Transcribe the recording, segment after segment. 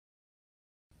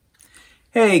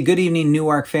Hey, good evening,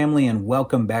 Newark family, and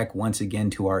welcome back once again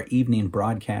to our evening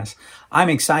broadcast. I'm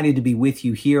excited to be with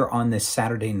you here on this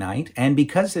Saturday night, and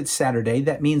because it's Saturday,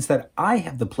 that means that I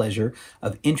have the pleasure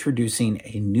of introducing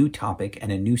a new topic and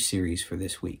a new series for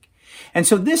this week. And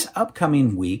so this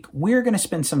upcoming week, we're going to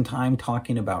spend some time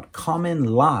talking about common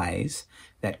lies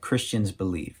that Christians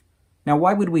believe. Now,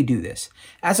 why would we do this?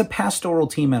 As a pastoral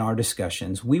team in our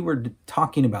discussions, we were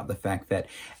talking about the fact that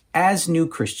as new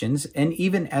Christians, and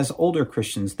even as older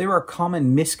Christians, there are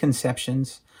common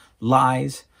misconceptions,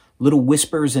 lies, little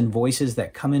whispers and voices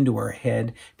that come into our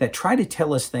head that try to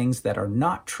tell us things that are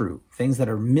not true, things that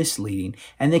are misleading,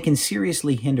 and they can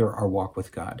seriously hinder our walk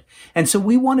with God. And so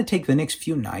we want to take the next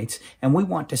few nights and we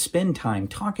want to spend time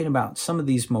talking about some of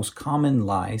these most common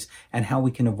lies and how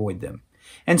we can avoid them.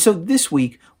 And so this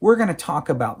week, we're going to talk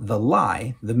about the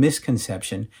lie, the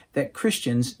misconception that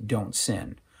Christians don't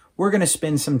sin. We're going to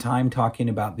spend some time talking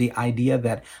about the idea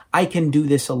that I can do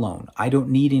this alone. I don't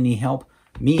need any help.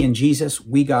 Me and Jesus,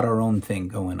 we got our own thing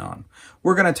going on.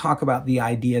 We're going to talk about the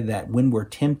idea that when we're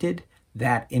tempted,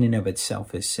 that in and of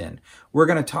itself is sin. We're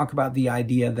going to talk about the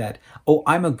idea that,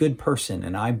 I'm a good person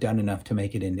and I've done enough to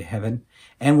make it into heaven.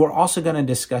 And we're also going to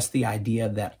discuss the idea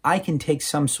that I can take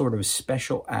some sort of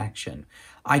special action.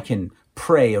 I can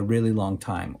pray a really long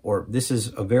time, or this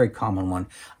is a very common one,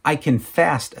 I can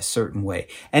fast a certain way.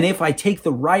 And if I take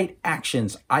the right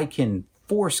actions, I can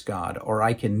force God, or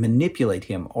I can manipulate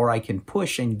him, or I can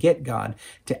push and get God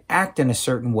to act in a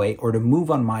certain way or to move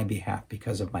on my behalf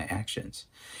because of my actions.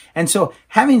 And so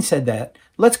having said that,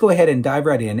 let's go ahead and dive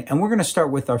right in. And we're going to start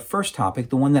with our first topic,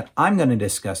 the one that I'm going to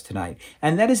discuss tonight.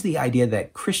 And that is the idea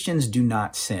that Christians do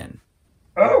not sin.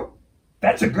 Oh,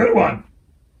 that's a good one.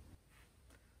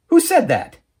 Who said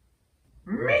that?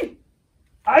 Me.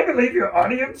 I believe your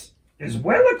audience is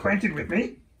well acquainted with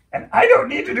me, and I don't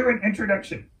need to do an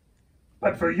introduction.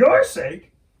 But for your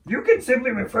sake, you can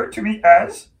simply refer to me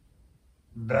as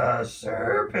the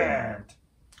Serpent.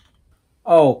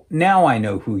 Oh, now I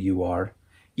know who you are.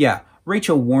 Yeah,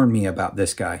 Rachel warned me about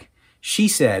this guy. She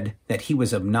said that he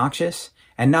was obnoxious,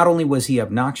 and not only was he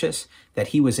obnoxious, that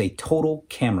he was a total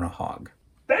camera hog.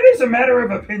 That is a matter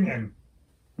of opinion.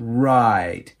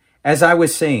 Right. As I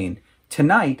was saying,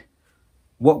 tonight,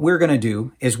 what we're going to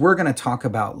do is we're going to talk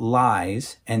about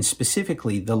lies, and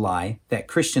specifically the lie that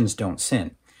Christians don't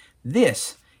sin.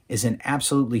 This is an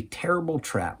absolutely terrible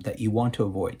trap that you want to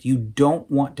avoid. You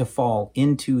don't want to fall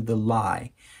into the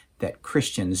lie that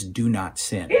Christians do not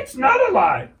sin. It's not a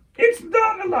lie. It's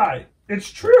not a lie. It's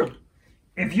true.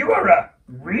 If you are a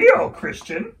real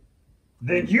Christian,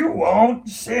 then you won't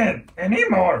sin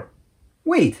anymore.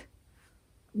 Wait.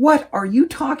 What are you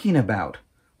talking about?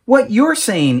 What you're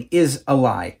saying is a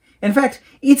lie. In fact,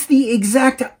 it's the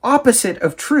exact opposite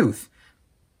of truth.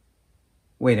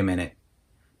 Wait a minute.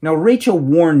 Now, Rachel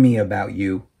warned me about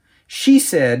you. She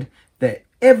said that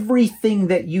everything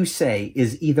that you say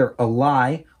is either a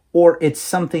lie or it's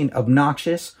something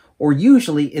obnoxious, or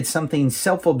usually it's something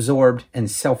self-absorbed and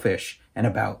selfish and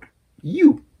about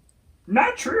you.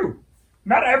 Not true.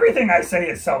 Not everything I say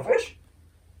is selfish.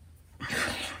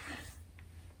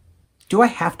 Do I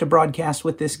have to broadcast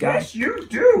with this guy? Yes, you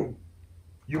do.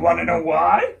 You want to know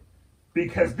why?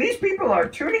 Because these people are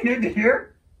tuning in to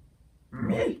hear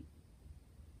me.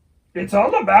 It's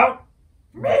all about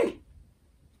me.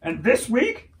 And this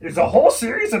week is a whole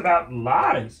series about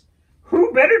lies.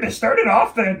 Who better to start it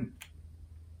off than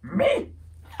me?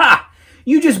 Ha!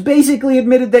 You just basically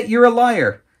admitted that you're a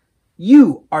liar.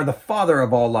 You are the father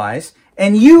of all lies,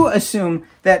 and you assume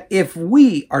that if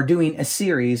we are doing a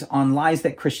series on lies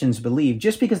that Christians believe,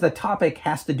 just because the topic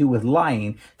has to do with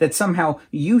lying, that somehow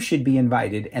you should be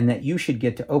invited and that you should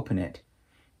get to open it.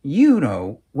 You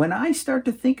know, when I start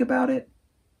to think about it,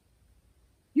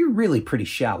 you're really pretty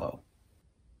shallow.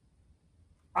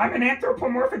 I'm an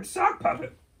anthropomorphic sock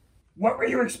puppet. What were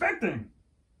you expecting?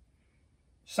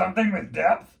 Something with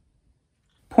depth?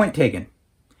 Point taken.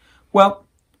 Well,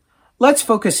 let's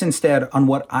focus instead on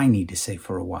what I need to say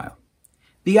for a while.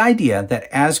 The idea that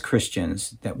as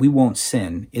Christians that we won't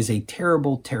sin is a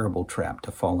terrible, terrible trap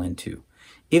to fall into.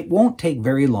 It won't take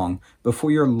very long before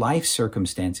your life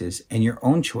circumstances and your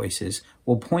own choices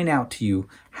will point out to you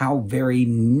how very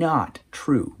not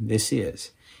true this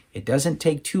is. It doesn't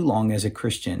take too long as a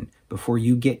Christian before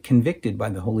you get convicted by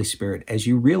the Holy Spirit as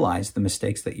you realize the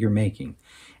mistakes that you're making.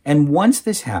 And once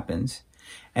this happens,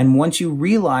 and once you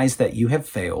realize that you have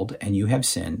failed and you have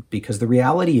sinned, because the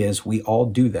reality is we all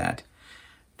do that,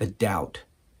 the doubt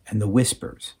and the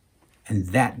whispers and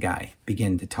that guy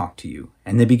begin to talk to you,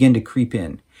 and they begin to creep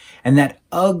in. And that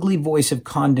ugly voice of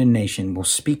condemnation will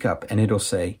speak up, and it'll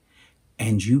say,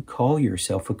 "And you call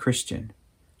yourself a Christian?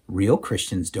 Real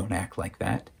Christians don't act like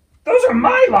that. Those are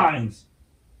my lines.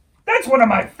 That's one of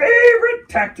my favorite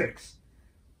tactics.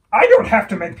 I don't have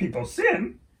to make people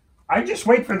sin. I just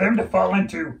wait for them to fall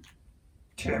into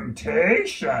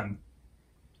temptation.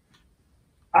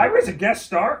 I was a guest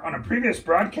star on a previous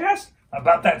broadcast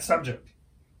about that subject.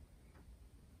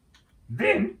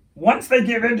 Then, once they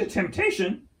give in to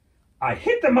temptation, I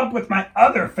hit them up with my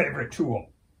other favorite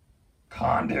tool,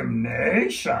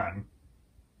 condemnation.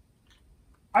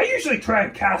 I usually try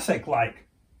a classic like,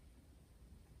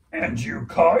 "And you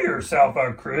call yourself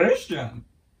a Christian?"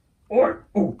 Or,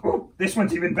 this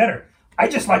one's even better. I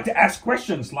just like to ask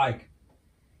questions like,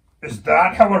 "Is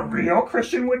that how a real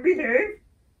Christian would behave?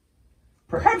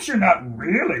 Perhaps you're not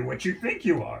really what you think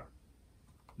you are."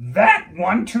 That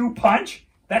 1-2 punch,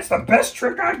 that's the best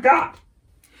trick I've got.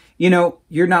 You know,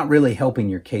 you're not really helping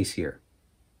your case here.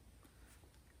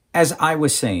 As I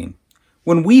was saying,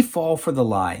 when we fall for the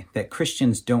lie that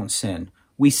Christians don't sin,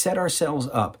 we set ourselves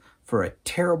up for a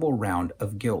terrible round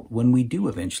of guilt when we do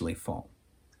eventually fall.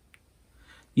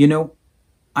 You know,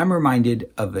 I'm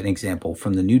reminded of an example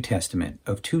from the New Testament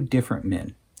of two different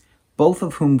men, both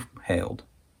of whom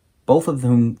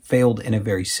failed in a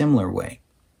very similar way,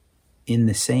 in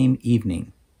the same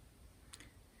evening.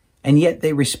 And yet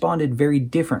they responded very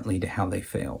differently to how they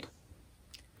failed.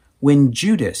 When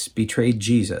Judas betrayed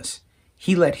Jesus,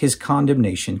 he let his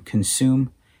condemnation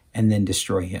consume and then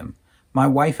destroy him. My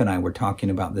wife and I were talking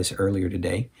about this earlier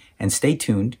today, and stay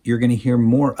tuned. You're going to hear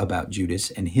more about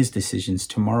Judas and his decisions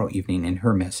tomorrow evening in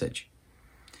her message.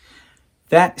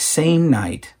 That same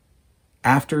night,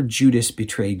 after Judas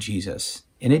betrayed Jesus,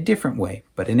 in a different way,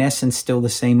 but in essence still the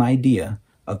same idea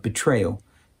of betrayal,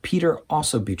 Peter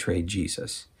also betrayed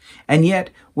Jesus. And yet,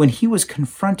 when he was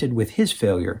confronted with his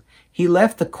failure, he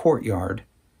left the courtyard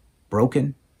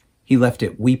broken. He left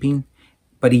it weeping,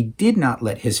 but he did not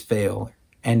let his failure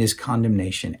and his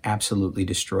condemnation absolutely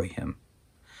destroy him.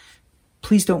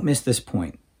 Please don't miss this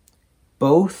point.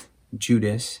 Both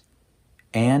Judas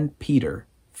and Peter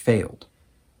failed.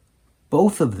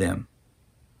 Both of them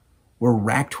were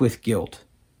racked with guilt.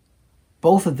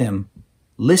 Both of them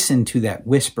listened to that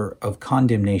whisper of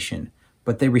condemnation,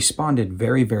 but they responded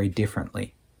very, very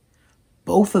differently.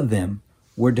 Both of them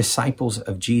were disciples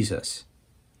of Jesus.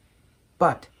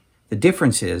 But the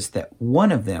difference is that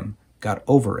one of them got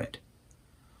over it,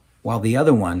 while the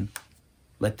other one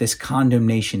let this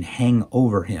condemnation hang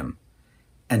over him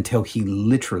until he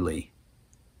literally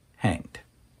hanged.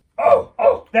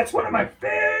 Oh, that's one of my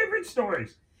favorite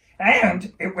stories.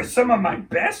 And it was some of my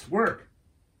best work.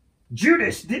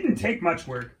 Judas didn't take much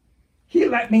work. He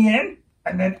let me in,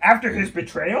 and then after his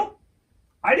betrayal,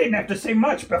 I didn't have to say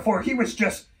much before he was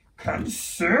just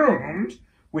consumed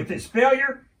with his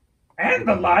failure and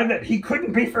the lie that he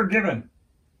couldn't be forgiven.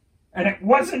 And it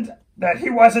wasn't that he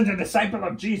wasn't a disciple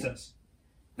of Jesus.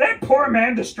 That poor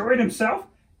man destroyed himself,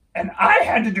 and I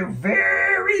had to do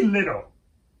very little.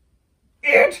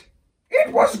 It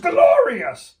was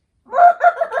glorious.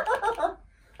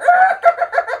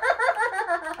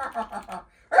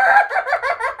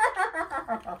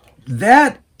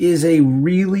 That is a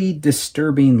really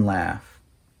disturbing laugh.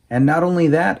 And not only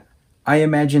that, I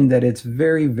imagine that it's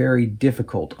very, very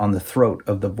difficult on the throat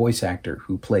of the voice actor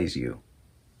who plays you.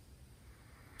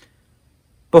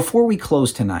 Before we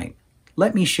close tonight,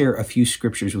 let me share a few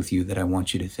scriptures with you that I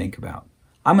want you to think about.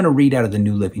 I'm going to read out of the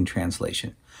New Living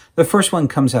Translation. The first one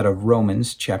comes out of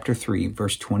Romans chapter 3,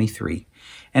 verse 23,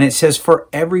 and it says, "For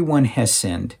everyone has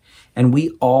sinned, and we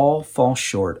all fall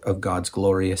short of God's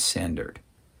glorious standard."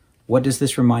 What does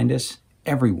this remind us?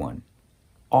 Everyone,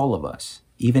 all of us,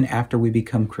 even after we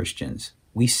become Christians,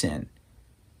 we sin.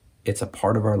 It's a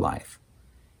part of our life.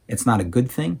 It's not a good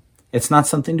thing. It's not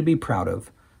something to be proud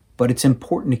of, but it's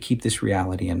important to keep this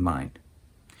reality in mind.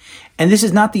 And this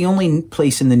is not the only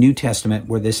place in the New Testament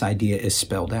where this idea is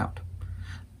spelled out.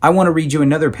 I want to read you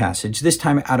another passage, this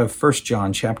time out of 1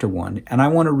 John chapter 1, and I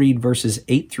want to read verses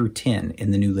 8 through 10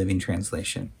 in the New Living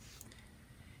Translation.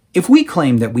 "If we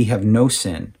claim that we have no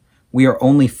sin, we are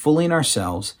only fooling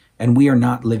ourselves and we are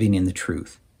not living in the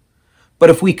truth. But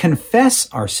if we confess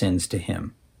our sins to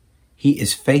him, he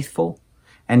is faithful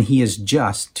and he is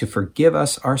just to forgive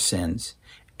us our sins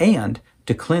and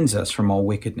to cleanse us from all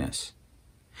wickedness.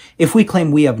 If we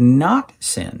claim we have not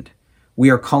sinned, we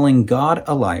are calling God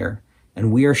a liar,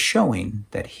 and we are showing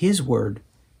that his word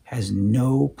has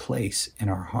no place in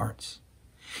our hearts.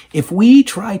 If we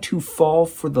try to fall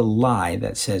for the lie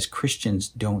that says Christians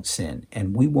don't sin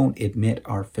and we won't admit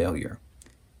our failure,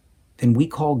 then we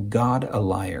call God a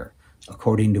liar,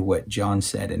 according to what John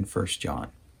said in 1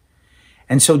 John.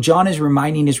 And so John is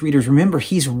reminding his readers, remember,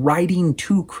 he's writing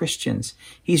to Christians.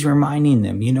 He's reminding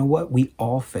them, you know what? We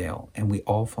all fail and we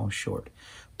all fall short.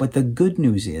 But the good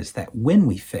news is that when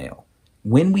we fail,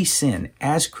 when we sin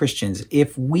as Christians,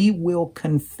 if we will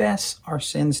confess our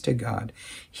sins to God,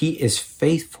 he is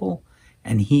faithful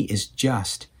and he is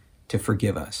just to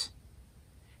forgive us.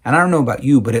 And I don't know about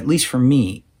you, but at least for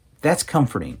me, that's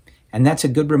comforting. And that's a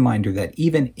good reminder that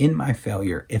even in my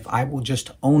failure, if I will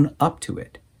just own up to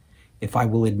it, if I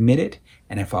will admit it,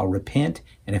 and if I'll repent,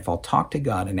 and if I'll talk to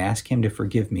God and ask him to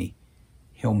forgive me,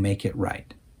 he'll make it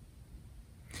right.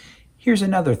 Here's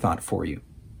another thought for you.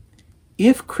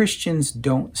 If Christians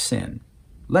don't sin,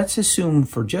 let's assume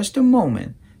for just a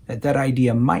moment that that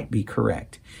idea might be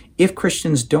correct. If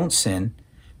Christians don't sin,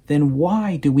 then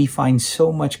why do we find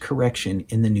so much correction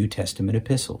in the New Testament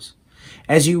epistles?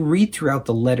 As you read throughout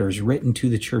the letters written to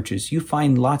the churches, you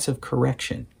find lots of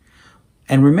correction.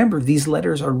 And remember, these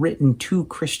letters are written to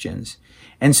Christians.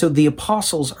 And so the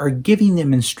apostles are giving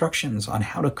them instructions on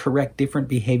how to correct different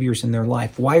behaviors in their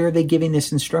life. Why are they giving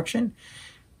this instruction?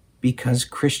 Because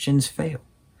Christians fail.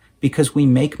 Because we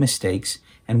make mistakes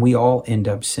and we all end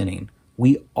up sinning.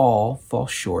 We all fall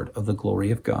short of the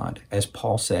glory of God, as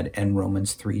Paul said in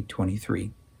Romans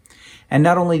 3:23. And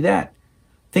not only that,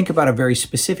 think about a very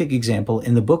specific example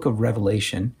in the book of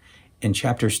Revelation in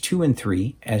chapters 2 and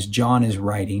 3, as John is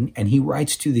writing, and he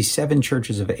writes to the 7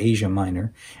 churches of Asia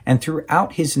Minor. And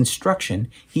throughout his instruction,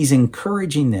 he's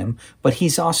encouraging them, but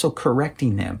he's also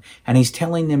correcting them. And he's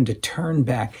telling them to turn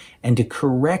back and to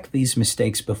correct these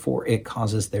mistakes before it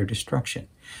causes their destruction.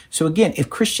 So again, if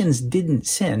Christians didn't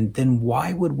sin, then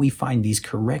why would we find these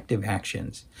corrective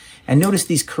actions? And notice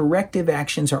these corrective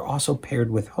actions are also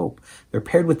paired with hope. They're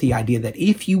paired with the idea that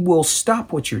if you will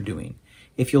stop what you're doing,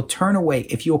 if you'll turn away,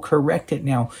 if you'll correct it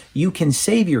now, you can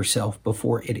save yourself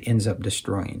before it ends up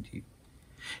destroying you.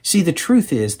 See, the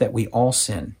truth is that we all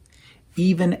sin,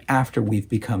 even after we've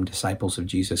become disciples of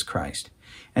Jesus Christ.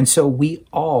 And so we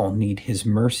all need his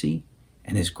mercy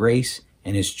and his grace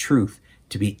and his truth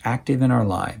to be active in our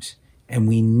lives. And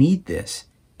we need this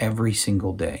every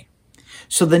single day.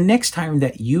 So the next time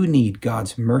that you need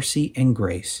God's mercy and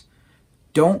grace,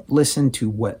 don't listen to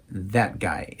what that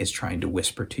guy is trying to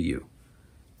whisper to you.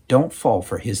 Don't fall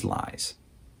for his lies.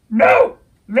 No,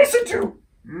 listen to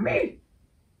me.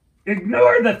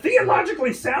 Ignore the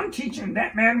theologically sound teaching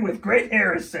that man with great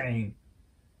hair is saying.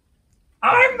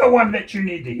 I'm the one that you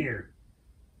need to hear.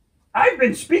 I've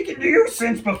been speaking to you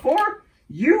since before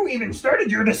you even started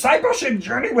your discipleship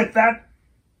journey with that,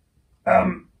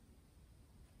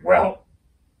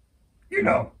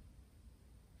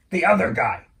 the other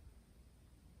guy.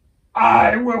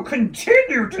 I will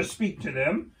continue to speak to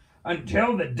them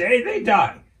until the day they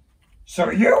die. So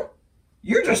you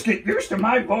just get used to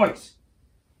my voice.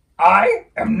 I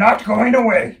am not going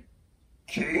away.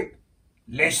 Keep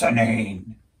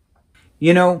listening.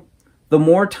 You know, the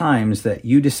more times that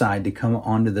you decide to come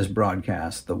onto this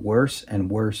broadcast, the worse and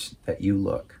worse that you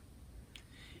look.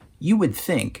 You would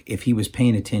think, if he was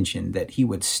paying attention, that he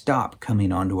would stop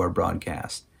coming onto our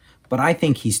broadcast. But I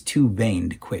think he's too vain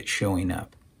to quit showing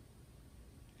up.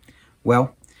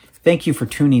 Well, thank you for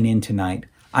tuning in tonight.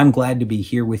 I'm glad to be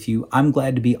here with you. I'm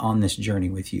glad to be on this journey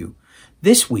with you.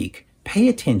 This week, pay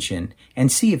attention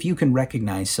and see if you can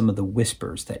recognize some of the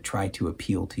whispers that try to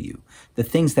appeal to you, the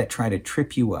things that try to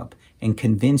trip you up and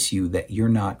convince you that you're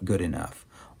not good enough,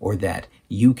 or that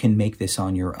you can make this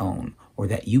on your own, or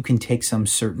that you can take some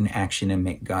certain action and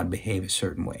make God behave a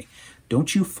certain way.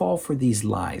 Don't you fall for these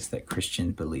lies that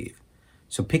Christians believe.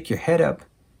 So pick your head up,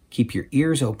 keep your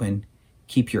ears open,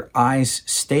 keep your eyes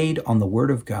stayed on the Word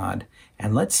of God,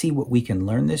 and let's see what we can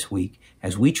learn this week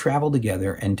as we travel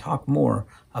together and talk more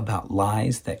about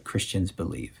lies that Christians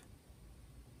believe.